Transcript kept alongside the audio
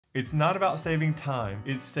It's not about saving time,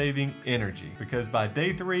 it's saving energy. Because by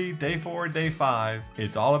day 3, day 4, day 5,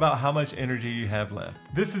 it's all about how much energy you have left.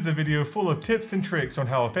 This is a video full of tips and tricks on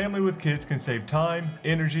how a family with kids can save time,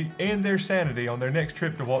 energy, and their sanity on their next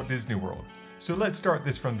trip to Walt Disney World. So let's start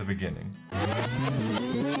this from the beginning.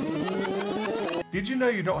 Did you know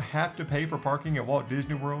you don't have to pay for parking at Walt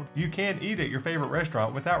Disney World? You can eat at your favorite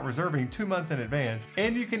restaurant without reserving 2 months in advance,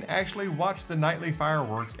 and you can actually watch the nightly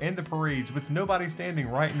fireworks and the parades with nobody standing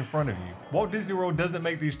right in front of you. Walt Disney World doesn't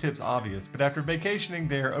make these tips obvious, but after vacationing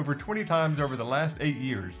there over 20 times over the last 8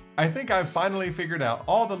 years, I think I've finally figured out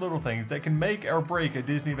all the little things that can make or break a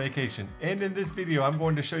Disney vacation. And in this video, I'm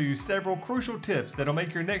going to show you several crucial tips that'll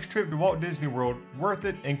make your next trip to Walt Disney World worth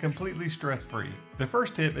it and completely stress-free. The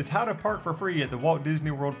first tip is how to park for free at the Walt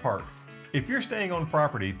Disney World parks. If you're staying on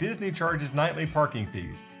property, Disney charges nightly parking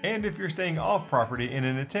fees. And if you're staying off property in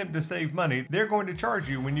an attempt to save money, they're going to charge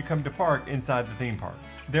you when you come to park inside the theme parks.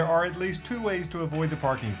 There are at least 2 ways to avoid the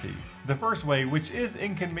parking fee. The first way, which is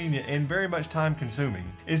inconvenient and very much time consuming,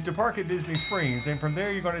 is to park at Disney Springs, and from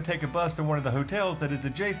there you're going to take a bus to one of the hotels that is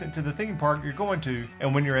adjacent to the theme park you're going to,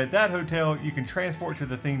 and when you're at that hotel you can transport to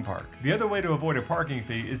the theme park. The other way to avoid a parking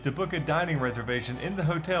fee is to book a dining reservation in the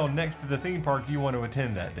hotel next to the theme park you want to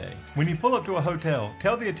attend that day. When you pull up to a hotel,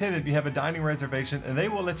 tell the attendant you have a dining reservation and they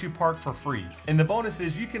will let you park for free. And the bonus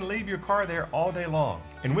is you can leave your car there all day long.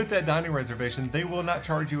 And with that dining reservation, they will not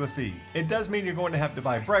charge you a fee. It does mean you're going to have to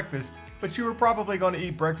buy breakfast, but you are probably going to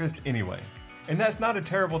eat breakfast anyway. And that's not a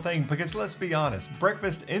terrible thing because let's be honest,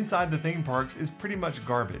 breakfast inside the theme parks is pretty much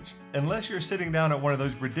garbage. Unless you're sitting down at one of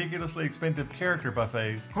those ridiculously expensive character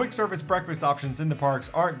buffets, quick service breakfast options in the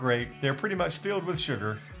parks aren't great. They're pretty much filled with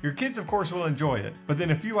sugar. Your kids of course will enjoy it, but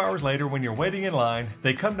then a few hours later when you're waiting in line,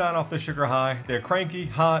 they come down off the sugar high, they're cranky,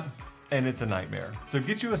 hot, and it's a nightmare. So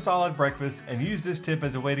get you a solid breakfast and use this tip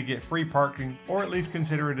as a way to get free parking, or at least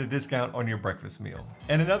consider it a discount on your breakfast meal.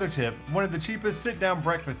 And another tip, one of the cheapest sit-down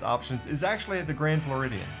breakfast options is actually at the Grand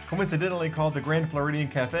Floridian. Coincidentally called the Grand Floridian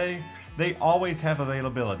Cafe, they always have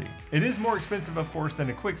availability. It is more expensive of course than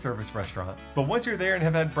a quick service restaurant, but once you're there and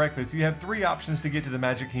have had breakfast, you have 3 options to get to the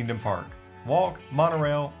Magic Kingdom Park: walk,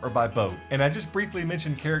 monorail, or by boat. And I just briefly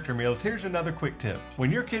mentioned character meals. Here's another quick tip.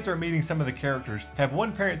 When your kids are meeting some of the characters, have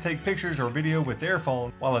one parent take pictures or video with their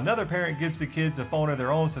phone, while another parent gives the kids a phone of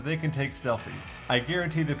their own so they can take selfies. I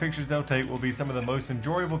guarantee the pictures they'll take will be some of the most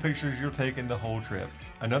enjoyable pictures you'll take in the whole trip.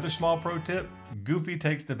 Another small pro tip, Goofy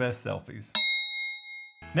takes the best selfies.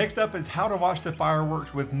 Next up is how to watch the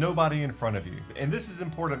fireworks with nobody in front of you. And this is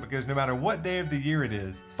important because no matter what day of the year it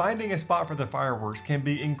is, finding a spot for the fireworks can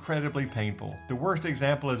be incredibly painful. The worst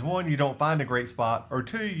example is 1, you don't find a great spot, or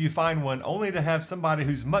 2, you find one only to have somebody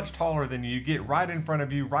who's much taller than you get right in front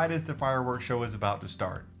of you right as the fireworks show is about to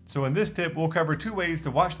start. So in this tip, we'll cover 2 ways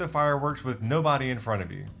to watch the fireworks with nobody in front of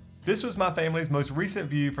you. This was my family's most recent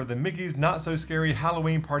view for the Mickey's Not So Scary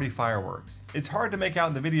Halloween Party fireworks. It's hard to make out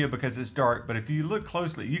in the video because it's dark, but if you look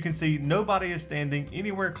closely, you can see nobody is standing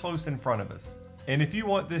anywhere close in front of us. And if you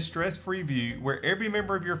want this stress-free view where every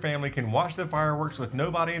member of your family can watch the fireworks with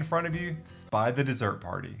nobody in front of you, buy the dessert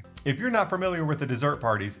party. If you're not familiar with the dessert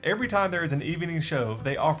parties, every time there is an evening show,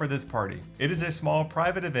 they offer this party. It is a small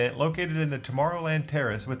private event located in the Tomorrowland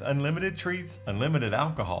Terrace with unlimited treats, unlimited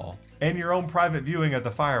alcohol, and your own private viewing of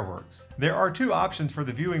the fireworks. There are 2 options for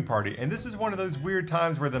the viewing party, and this is one of those weird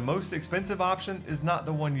times where the most expensive option is not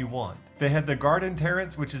the one you want. They have the Garden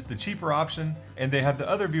Terrace, which is the cheaper option, and they have the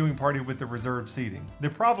other viewing party with the reserved seating.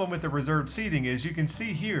 The problem with the reserved seating is you can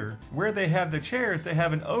see here, where they have the chairs, they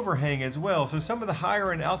have an overhang as well, so some of the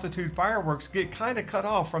higher in altitude fireworks get kind of cut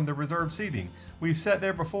off from the reserved seating. We've sat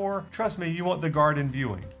there before, trust me, you want the garden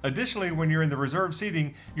viewing. Additionally, when you're in the reserved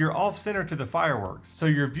seating, you're off center to the fireworks, so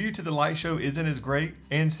your view to the light show isn't as great,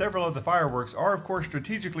 and several of the fireworks are of course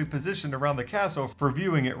strategically positioned around the castle for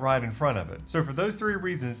viewing it right in front of it. So for those 3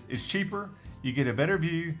 reasons, it's cheaper, you get a better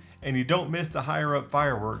view, and you don't miss the higher up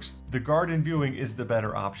fireworks. The garden viewing is the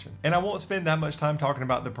better option. And I won't spend that much time talking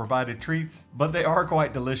about the provided treats, but they are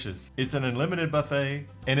quite delicious. It's an unlimited buffet,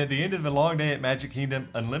 and at the end of the long day at Magic Kingdom,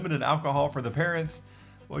 unlimited alcohol for the parents.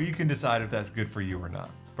 Well, you can decide if that's good for you or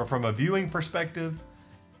not. But from a viewing perspective,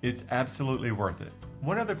 it's absolutely worth it.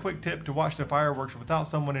 One other quick tip to watch the fireworks without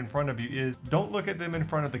someone in front of you is don't look at them in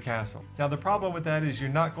front of the castle. Now the problem with that is you're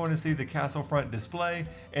not going to see the castle front display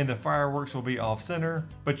and the fireworks will be off center,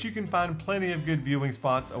 but you can find plenty of good viewing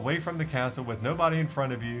spots away from the castle with nobody in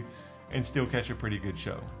front of you and still catch a pretty good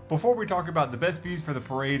show. Before we talk about the best views for the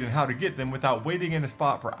parade and how to get them without waiting in a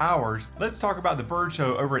spot for hours, let's talk about the bird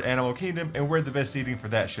show over at Animal Kingdom and where the best seating for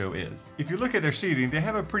that show is. If you look at their seating, they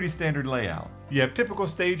have a pretty standard layout. You have typical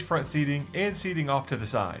stage front seating and seating off to the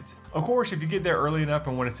sides. Of course, if you get there early enough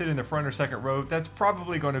and want to sit in the front or second row, that's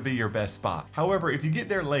probably going to be your best spot. However, if you get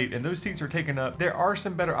there late and those seats are taken up, there are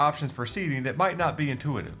some better options for seating that might not be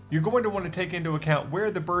intuitive. You're going to want to take into account where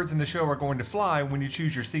the birds in the show are going to fly when you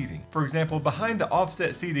choose your seating. For example, behind the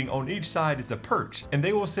offset seating on each side is a perch, and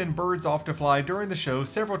they will send birds off to fly during the show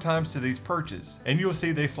several times to these perches. And you'll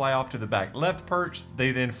see they fly off to the back left perch,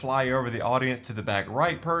 they then fly over the audience to the back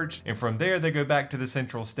right perch, and from there they go back to the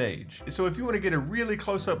central stage. So if you want to get a really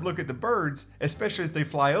close-up look at the birds, especially as they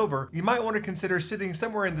fly over, you might want to consider sitting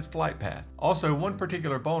somewhere in this flight path. Also, one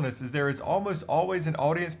particular bonus is there is almost always an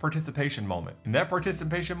audience participation moment, and that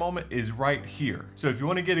participation moment is right here. So if you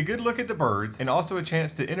want to get a good look at the birds and also a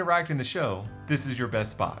chance to interact in the show, this is your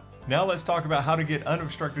best spot. Now let's talk about how to get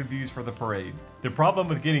unobstructed views for the parade. The problem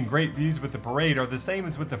with getting great views with the parade are the same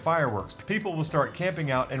as with the fireworks. People will start camping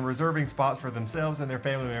out and reserving spots for themselves and their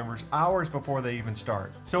family members hours before they even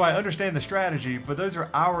start. So I understand the strategy, but those are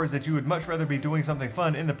hours that you would much rather be doing something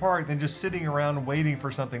fun in the park than just sitting around waiting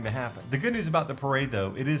for something to happen. The good news about the parade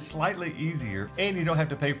though, it is slightly easier and you don't have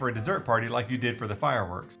to pay for a dessert party like you did for the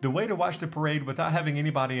fireworks. The way to watch the parade without having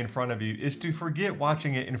anybody in front of you is to forget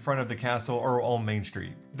watching it in front of the castle or on Main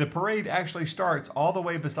Street. The parade actually starts all the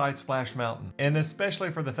way beside Splash Mountain, and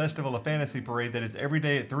especially for the Festival of Fantasy parade that is every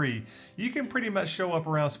day at 3, you can pretty much show up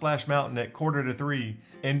around Splash Mountain at 2:45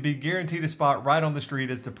 and be guaranteed a spot right on the street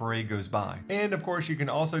as the parade goes by. And of course you can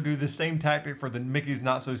also do the same tactic for the Mickey's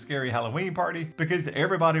Not So Scary Halloween party, because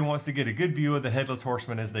everybody wants to get a good view of the Headless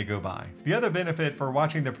Horseman as they go by. The other benefit for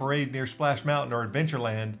watching the parade near Splash Mountain or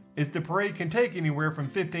Adventureland is the parade can take anywhere from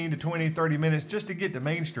 15 to 20, 30 minutes just to get to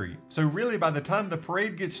Main Street. So really by the time the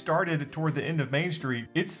parade gets started toward the end of Main Street,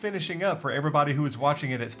 it's finishing up for everybody who is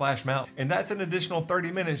watching it at Splash Mountain. And that's an additional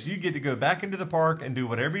 30 minutes you get to go back into the park and do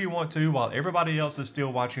whatever you want to while everybody else is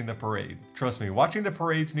still watching the parade. Trust me, watching the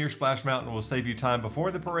parades near Splash Mountain will save you time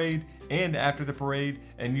before the parade and after the parade,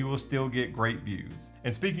 and you will still get great views.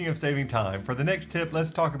 And speaking of saving time, for the next tip, let's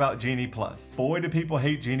talk about Genie Plus. Boy, do people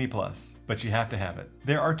hate Genie Plus, but you have to have it.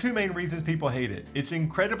 There are two main reasons people hate it. It's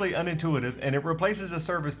incredibly unintuitive and it replaces a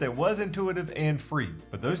service that was intuitive and free,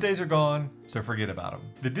 but those days are gone, so forget about them.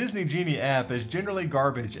 The Disney Genie app is generally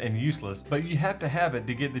garbage and useless, but you have to have it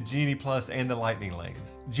to get the Genie Plus and the Lightning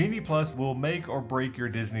Lanes. Genie Plus will make or break your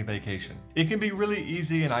Disney vacation. It can be really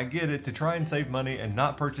easy, and I get it, to try and save money and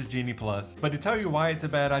not purchase Genie Plus, but to tell you why it's a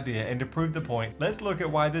bad idea and to prove the point, let's look at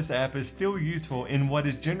why this app is still useful in what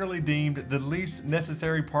is generally deemed the least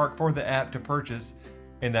necessary park for the app to purchase,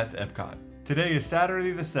 and that's Epcot. Today is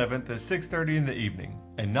Saturday the 7th at 6:30 in the evening,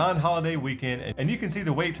 a non-holiday weekend, and you can see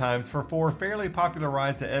the wait times for 4 fairly popular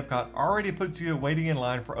rides at Epcot already puts you waiting in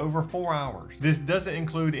line for over 4 hours. This doesn't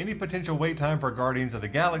include any potential wait time for Guardians of the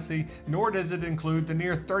Galaxy, nor does it include the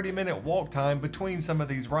near 30-minute walk time between some of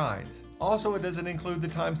these rides. Also, it doesn't include the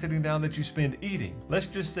time sitting down that you spend eating. Let's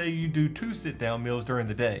just say you do 2 sit-down meals during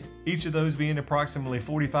the day, each of those being approximately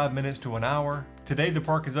 45 minutes to an hour. Today the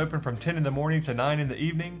park is open from 10 in the morning to 9 in the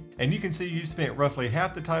evening, and you can see you spent roughly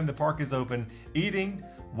half the time the park is open eating,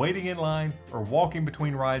 waiting in line, or walking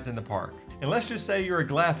between rides in the park. And let's just say you're a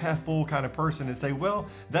glass half full kind of person and say, well,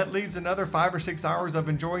 that leaves another 5 or 6 hours of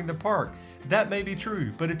enjoying the park. That may be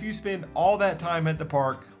true, but if you spend all that time at the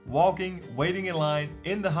park walking, waiting in line,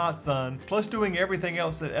 in the hot sun, plus doing everything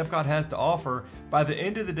else that Epcot has to offer, by the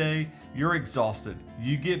end of the day, you're exhausted.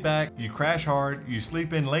 You get back, you crash hard, you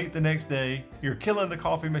sleep in late the next day, you're killing the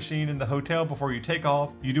coffee machine in the hotel before you take off,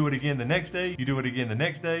 you do it again the next day, you do it again the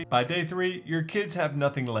next day. By day 3, your kids have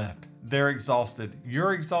nothing left. They're exhausted,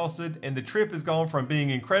 you're exhausted, and the trip has gone from being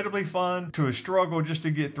incredibly fun to a struggle just to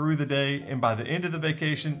get through the day, and by the end of the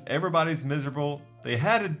vacation, everybody's miserable. They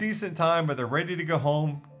had a decent time, but they're ready to go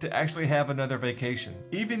home to actually have another vacation.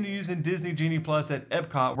 Even using Disney Genie Plus at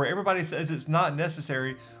Epcot, where everybody says it's not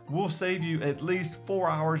necessary, will save you at least 4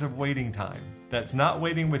 hours of waiting time. That's not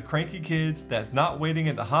waiting with cranky kids, that's not waiting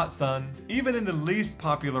in the hot sun, even in the least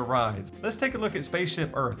popular rides. Let's take a look at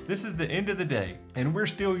Spaceship Earth. This is the end of the day, and we're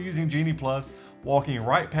still using Genie Plus, walking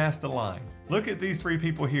right past the line. Look at these 3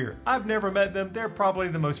 people here. I've never met them. They're probably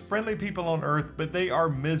the most friendly people on earth, but they are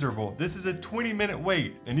miserable. This is a 20-minute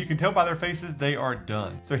wait, and you can tell by their faces they are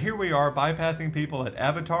done. So here we are bypassing people at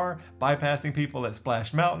Avatar, bypassing people at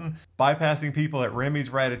Splash Mountain, bypassing people at Remy's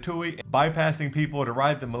Ratatouille, bypassing people to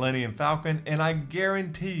ride the Millennium Falcon, and I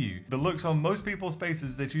guarantee you, the looks on most people's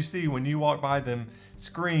faces that you see when you walk by them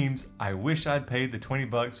screams, I wish I'd paid the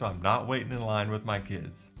 $20 so I'm not waiting in line with my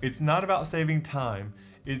kids. It's not about saving time,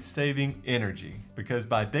 it's saving energy. Because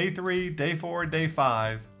by day 3, day 4, day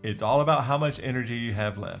 5, it's all about how much energy you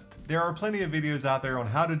have left. There are plenty of videos out there on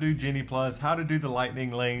how to do Genie Plus, how to do the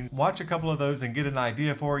lightning lane. Watch a couple of those and get an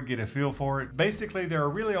idea for it, get a feel for it. Basically, there are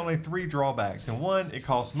really only 3 drawbacks. And 1, it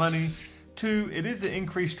costs money. 2, it is the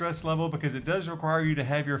increased stress level because it does require you to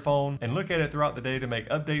have your phone and look at it throughout the day to make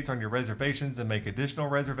updates on your reservations and make additional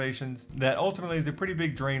reservations. That ultimately is a pretty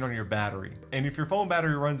big drain on your battery. And if your phone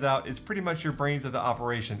battery runs out, it's pretty much your brains of the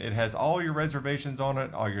operation. It has all your reservations on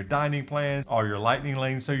it, all your dining plans, all your lightning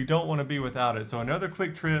lanes, so you don't want to be without it. So another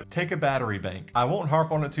quick trip, take a battery bank. I won't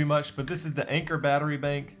harp on it too much, but this is the Anchor battery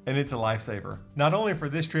bank and it's a lifesaver. Not only for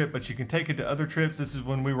this trip, but you can take it to other trips. This is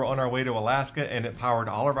when we were on our way to Alaska and it powered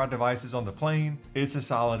all of our devices on the plane. It's a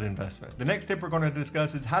solid investment. The next tip we're going to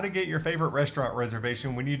discuss is how to get your favorite restaurant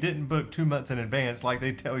reservation when you didn't book 2 months in advance like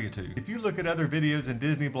they tell you to. If you look at other videos and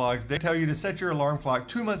Disney blogs, they tell you to set your alarm clock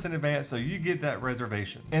 2 months in advance so you get that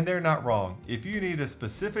reservation. And they're not wrong. If you need a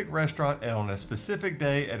specific restaurant and on a specific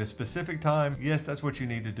day at a specific time, yes, that's what you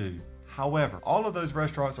need to do. However, all of those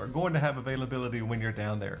restaurants are going to have availability when you're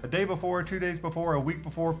down there. A day before, 2 days before, a week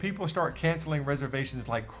before, people start canceling reservations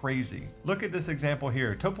like crazy. Look at this example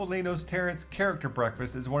here. Topolino's Terrence Character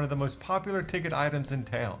Breakfast is one of the most popular ticket items in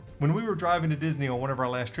town. When we were driving to Disney on one of our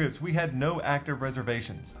last trips, we had no active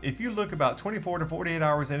reservations. If you look about 24 to 48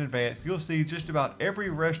 hours in advance, you'll see just about every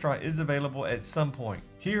restaurant is available at some point.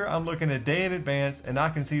 Here I'm looking a day in advance and I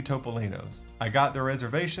can see Topolino's. I got the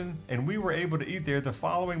reservation and we were able to eat there the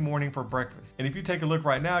following morning for breakfast. And if you take a look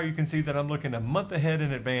right now, you can see that I'm looking a month ahead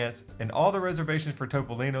in advance and all the reservations for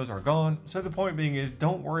Topolino's are gone. So the point being is,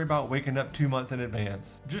 don't worry about waking up 2 months in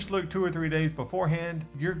advance. Just look 2 or 3 days beforehand,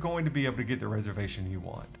 you're going to be able to get the reservation you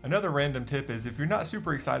want. Another random tip is if you're not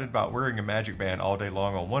super excited about wearing a magic band all day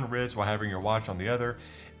long on one wrist while having your watch on the other,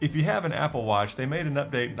 if you have an Apple Watch, they made an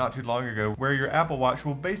update not too long ago where your Apple Watch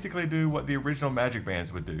will basically do what the original Magic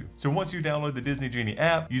Bands would do. So once you download the Disney Genie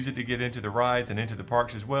app, use it to get into the rides and into the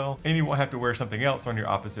parks as well, and you won't have to wear something else on your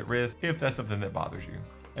opposite wrist if that's something that bothers you.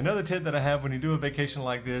 Another tip that I have when you do a vacation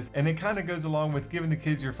like this, and it kind of goes along with giving the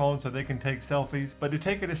kids your phone so they can take selfies, but to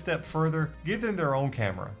take it a step further, give them their own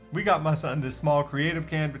camera. We got my son this small creative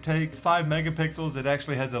cam to take. It's 5 megapixels. It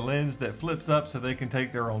actually has a lens that flips up so they can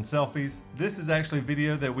take their own selfies. This is actually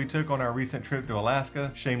video that we took on our recent trip to Alaska.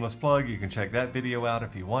 Shameless plug, you can check that video out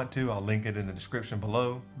if you want to. I'll link it in the description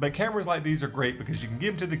below. But cameras like these are great because you can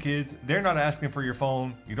give them to the kids. They're not asking for your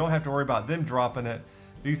phone. You don't have to worry about them dropping it.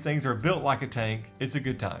 These things are built like a tank. It's a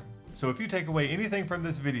good time. So if you take away anything from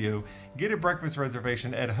this video, get a breakfast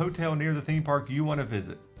reservation at a hotel near the theme park you want to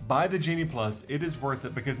visit. Buy the Genie Plus, it is worth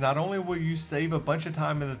it because not only will you save a bunch of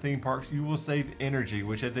time in the theme parks, you will save energy,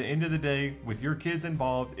 which at the end of the day, with your kids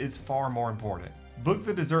involved, is far more important. Book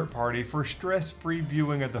the dessert party for stress-free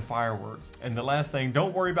viewing of the fireworks. And the last thing,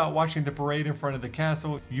 don't worry about watching the parade in front of the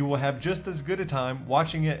castle. You will have just as good a time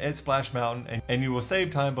watching it at Splash Mountain, and you will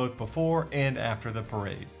save time both before and after the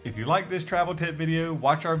parade. If you like this travel tip video,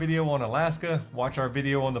 watch our video on Alaska, watch our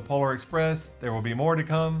video on the Polar Express. There will be more to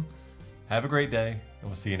come. Have a great day, and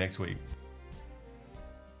we'll see you next week.